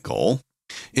ultimate goal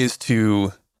is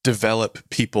to develop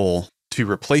people to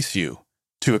replace you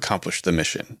to accomplish the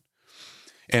mission.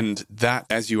 And that,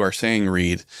 as you are saying,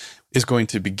 Reed, is going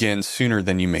to begin sooner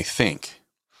than you may think.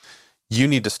 You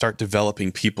need to start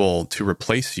developing people to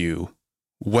replace you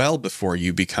well before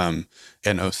you become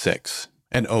an 06,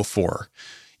 an 04.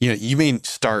 You may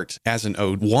start as an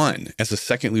 01, as a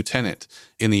second lieutenant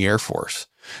in the Air Force,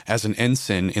 as an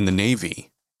ensign in the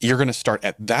Navy. You're going to start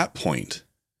at that point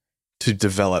to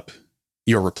develop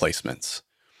your replacements.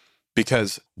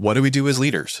 Because what do we do as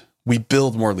leaders? We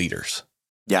build more leaders.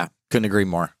 Yeah, couldn't agree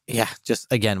more. Yeah, just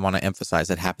again, want to emphasize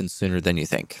it happens sooner than you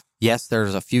think. Yes,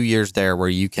 there's a few years there where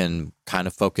you can kind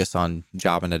of focus on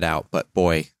jobbing it out, but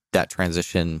boy, that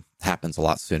transition happens a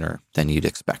lot sooner than you'd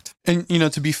expect. And,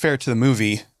 to be fair to the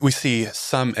movie, we see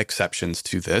some exceptions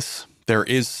to this. There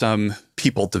is some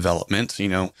people development,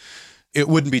 It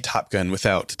wouldn't be Top Gun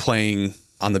without playing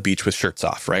on the beach with shirts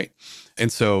off, right?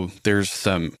 And so there's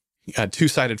some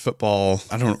two-sided football.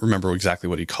 I don't remember exactly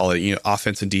what you call it.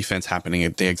 Offense and defense happening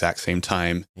at the exact same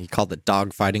time. He called it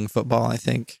dogfighting football, I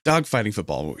think. Dogfighting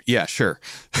football. Yeah, sure.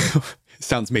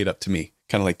 Sounds made up to me.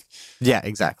 Kind of like... Yeah,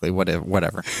 exactly.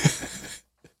 Whatever.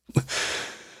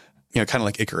 Kind of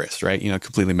like Icarus, right?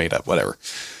 Completely made up, whatever.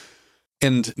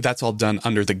 And that's all done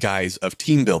under the guise of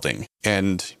team building.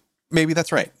 And maybe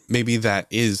that's right. Maybe that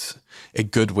is a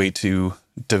good way to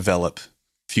develop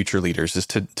future leaders, is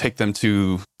to take them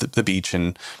to the beach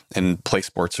and play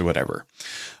sports or whatever.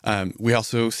 We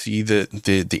also see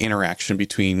the interaction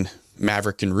between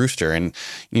Maverick and Rooster, and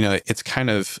it's kind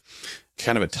of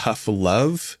a tough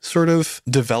love sort of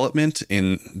development,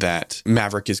 in that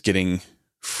Maverick is getting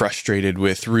frustrated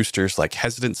with Rooster's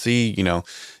hesitancy,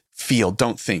 feel,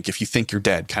 don't think, if you think you're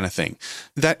dead kind of thing.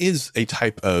 That is a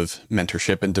type of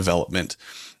mentorship and development,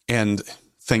 and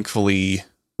thankfully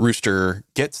Rooster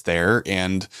gets there,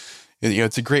 and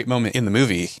it's a great moment in the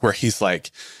movie where he's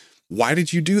like, why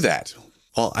did you do that?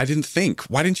 Well, I didn't think.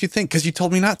 Why didn't you think? Because you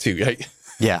told me not to.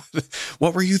 Yeah.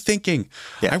 What were you thinking?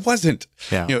 Yeah. I wasn't.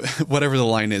 Yeah. Whatever the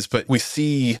line is. But we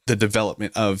see the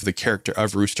development of the character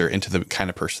of Rooster into the kind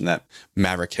of person that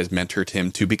Maverick has mentored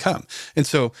him to become. And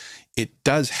so it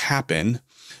does happen,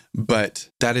 but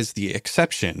that is the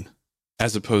exception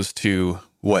as opposed to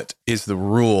what is the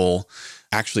rule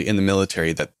actually in the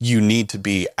military, that you need to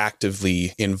be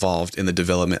actively involved in the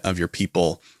development of your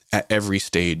people at every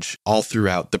stage, all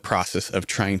throughout the process of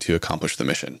trying to accomplish the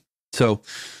mission. So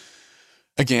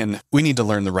again, we need to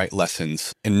learn the right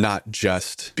lessons and not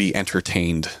just be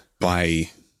entertained by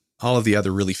all of the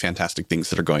other really fantastic things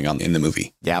that are going on in the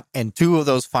movie. Yeah. And two of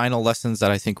those final lessons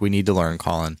that I think we need to learn,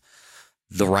 Colin,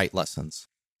 the right lessons.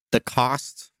 The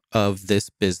cost of this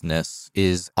business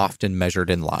is often measured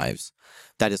in lives.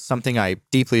 That is something I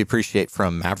deeply appreciate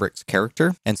from Maverick's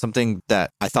character, and something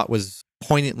that I thought was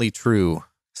poignantly true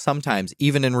sometimes,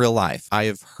 even in real life. I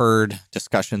have heard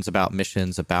discussions about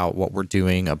missions, about what we're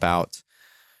doing, about,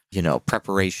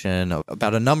 preparation,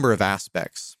 about a number of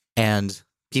aspects. And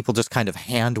people just kind of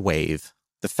hand wave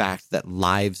the fact that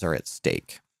lives are at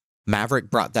stake. Maverick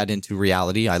brought that into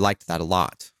reality. I liked that a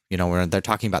lot. When they're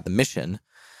talking about the mission,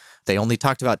 they only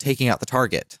talked about taking out the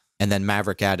target. And then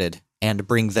Maverick added, and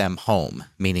bring them home,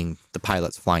 meaning the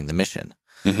pilots flying the mission.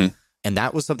 Mm-hmm. And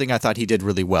that was something I thought he did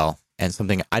really well, and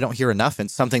something I don't hear enough, and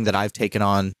something that I've taken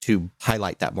on to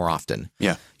highlight that more often.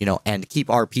 Yeah. And keep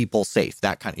our people safe.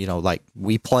 That kind of, like,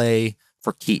 we play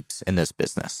for keeps in this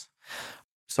business.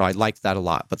 So I liked that a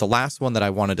lot. But the last one that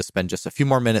I wanted to spend just a few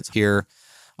more minutes here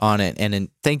on it, and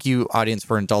thank you, audience,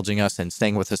 for indulging us and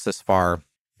staying with us this far.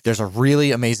 There's a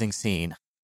really amazing scene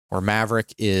where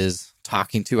Maverick is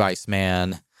talking to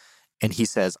Iceman, and he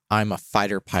says, I'm a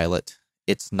fighter pilot.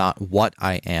 It's not what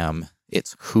I am,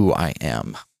 it's who I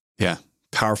am. Yeah.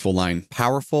 Powerful line.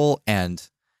 Powerful and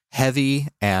heavy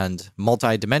and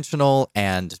multidimensional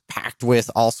and packed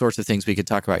with all sorts of things we could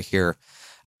talk about here.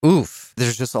 Oof,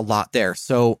 there's just a lot there.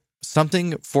 So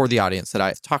something for the audience that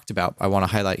I've talked about, I want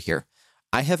to highlight here.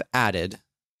 I have added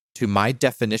to my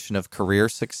definition of career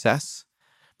success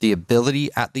the ability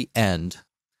at the end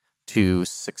to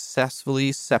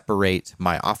successfully separate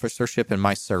my officership and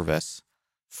my service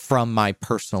from my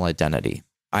personal identity.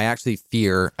 I actually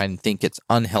fear and think it's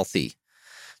unhealthy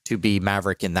to be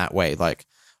Maverick in that way. Like,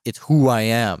 it's who I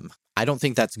am. I don't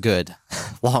think that's good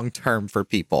long-term for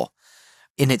people.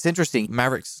 And it's interesting,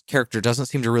 Maverick's character doesn't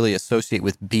seem to really associate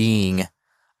with being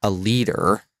a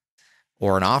leader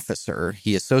or an officer.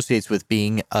 He associates with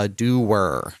being a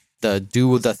doer,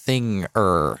 do the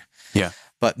thing-er. Yeah.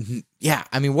 But yeah,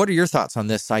 I mean, what are your thoughts on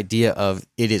this idea of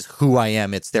it is who I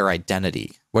am, it's their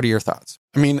identity? What are your thoughts?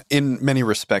 I mean, in many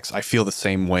respects, I feel the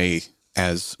same way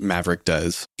as Maverick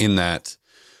does, in that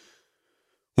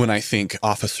when I think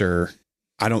officer,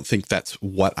 I don't think that's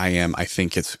what I am. I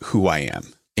think it's who I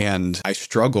am. And I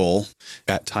struggle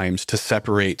at times to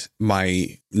separate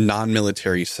my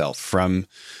non-military self from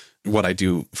what I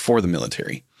do for the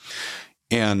military.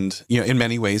 And, in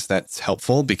many ways that's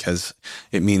helpful because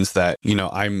it means that,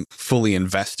 I'm fully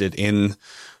invested in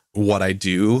what I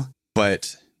do.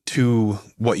 But to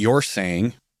what you're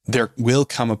saying, there will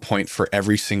come a point for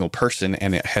every single person,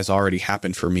 and it has already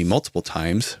happened for me multiple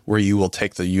times, where you will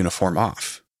take the uniform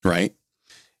off, right?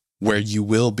 Where you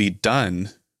will be done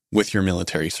with your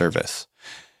military service.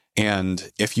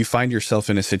 And if you find yourself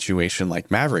in a situation like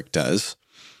Maverick does,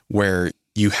 where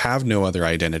you have no other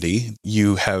identity,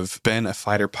 you have been a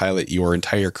fighter pilot your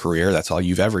entire career, that's all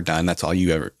you've ever done, that's all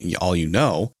you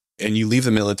know, and you leave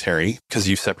the military because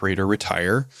you separate or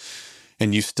retire,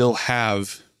 and you still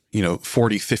have,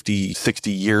 40, 50,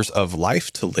 60 years of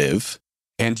life to live,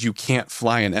 and you can't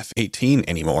fly an F-18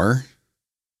 anymore,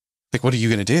 like, what are you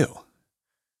going to do?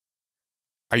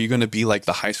 Are you going to be like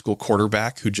the high school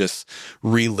quarterback who just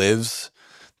relives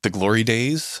the glory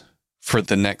days for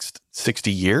the next 60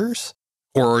 years?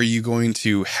 Or are you going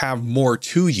to have more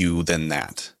to you than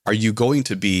that? Are you going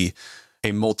to be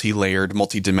a multi-layered,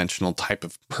 multi-dimensional type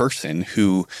of person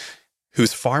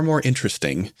who's far more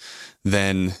interesting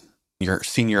than your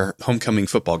senior homecoming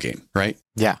football game, right?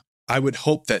 Yeah. I would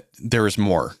hope that there is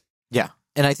more. Yeah.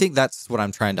 And I think that's what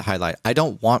I'm trying to highlight. I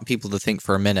don't want people to think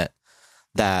for a minute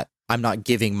that I'm not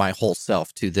giving my whole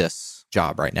self to this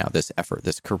job right now, this effort,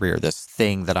 this career, this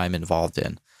thing that I'm involved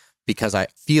in, because I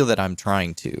feel that I'm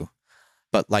trying to.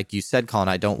 But like you said, Colin,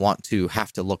 I don't want to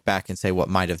have to look back and say what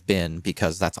might have been,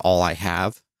 because that's all I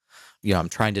have. I'm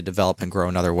trying to develop and grow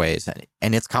in other ways,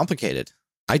 and it's complicated.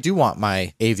 I do want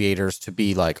my aviators to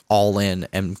be like all in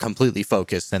and completely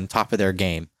focused and top of their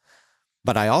game.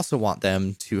 But I also want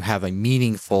them to have a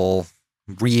meaningful,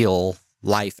 real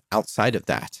life outside of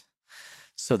that,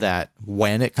 so that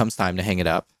when it comes time to hang it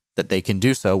up, that they can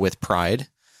do so with pride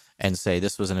and say,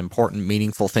 this was an important,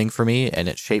 meaningful thing for me, and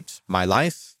it shaped my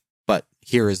life. But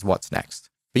here is what's next.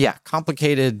 But yeah,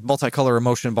 complicated, multicolor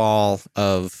emotion ball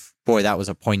of, boy, that was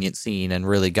a poignant scene and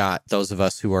really got those of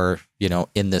us who are,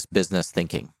 in this business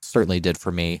thinking. Certainly did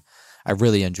for me. I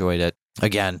really enjoyed it.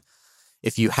 Again,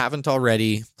 if you haven't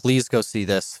already, please go see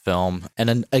this film. And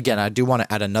then, again, I do want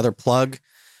to add another plug.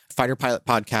 Fighter Pilot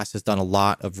Podcast has done a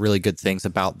lot of really good things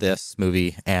about this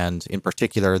movie, and in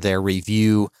particular, their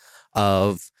review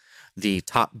of the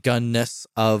Top Gunness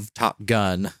of Top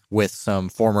Gun with some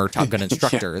former Top Gun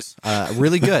instructors.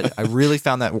 Really good. I really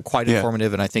found that quite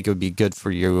informative, and I think it would be good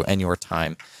for you and your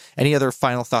time. Any other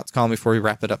final thoughts, Colin, before we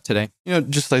wrap it up today?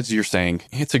 Just as you're saying,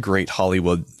 it's a great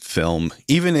Hollywood film.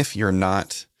 Even if you're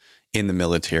not in the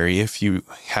military, if you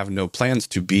have no plans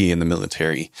to be in the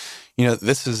military,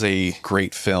 this is a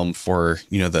great film for,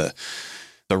 the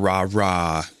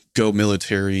rah-rah, go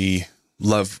military,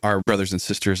 love our brothers and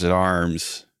sisters at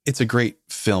arms. It's a great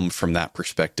film from that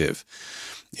perspective.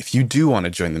 If you do want to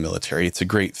join the military, it's a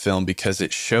great film because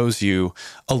it shows you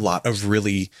a lot of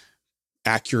really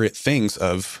accurate things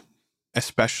of,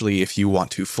 especially if you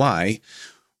want to fly,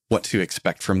 what to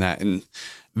expect from that. And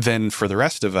then for the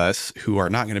rest of us who are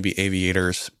not going to be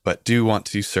aviators, but do want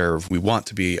to serve, we want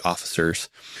to be officers,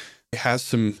 it has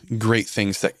some great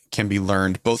things that can be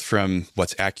learned both from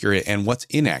what's accurate and what's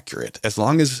inaccurate. As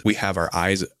long as we have our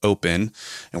eyes open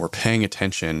and we're paying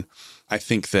attention, I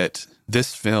think that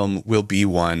this film will be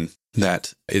one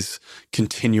that is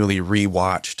continually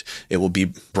rewatched. It will be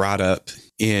brought up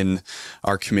in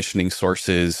our commissioning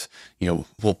sources.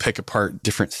 We'll pick apart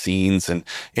different scenes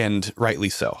and rightly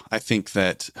so. I think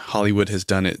that Hollywood has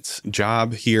done its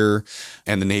job here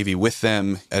and the Navy with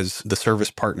them as the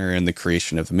service partner in the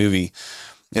creation of the movie.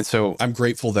 And so I'm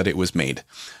grateful that it was made.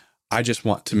 I just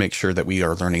want to make sure that we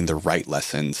are learning the right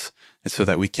lessons and so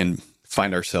that we can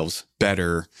find ourselves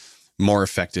better, more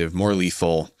effective, more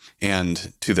lethal.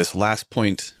 And to this last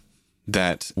point,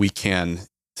 that we can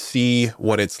see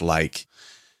what it's like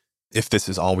if this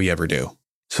is all we ever do.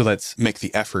 So let's make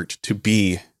the effort to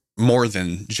be more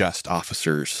than just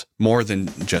officers, more than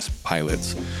just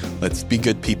pilots. Let's be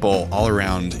good people all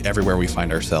around, everywhere we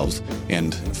find ourselves,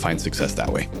 and find success that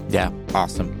way. Yeah,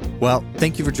 awesome. Well,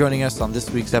 thank you for joining us on this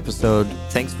week's episode.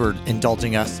 Thanks for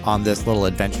indulging us on this little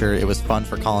adventure. It was fun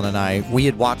for Colin and I. We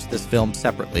had watched this film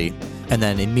separately and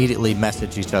then immediately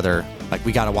messaged each other, like,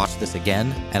 we got to watch this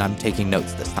again, and I'm taking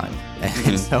notes this time.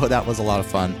 And so that was a lot of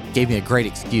fun. Gave me a great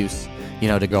excuse,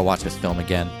 to go watch this film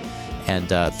again. And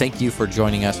thank you for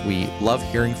joining us. We love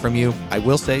hearing from you. I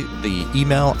will say the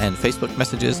email and Facebook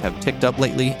messages have ticked up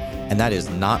lately, and that is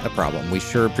not a problem. We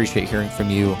sure appreciate hearing from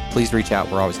you. Please reach out.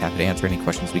 We're always happy to answer any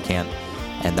questions we can.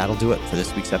 And that'll do it for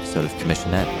this week's episode of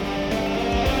Commission Ed.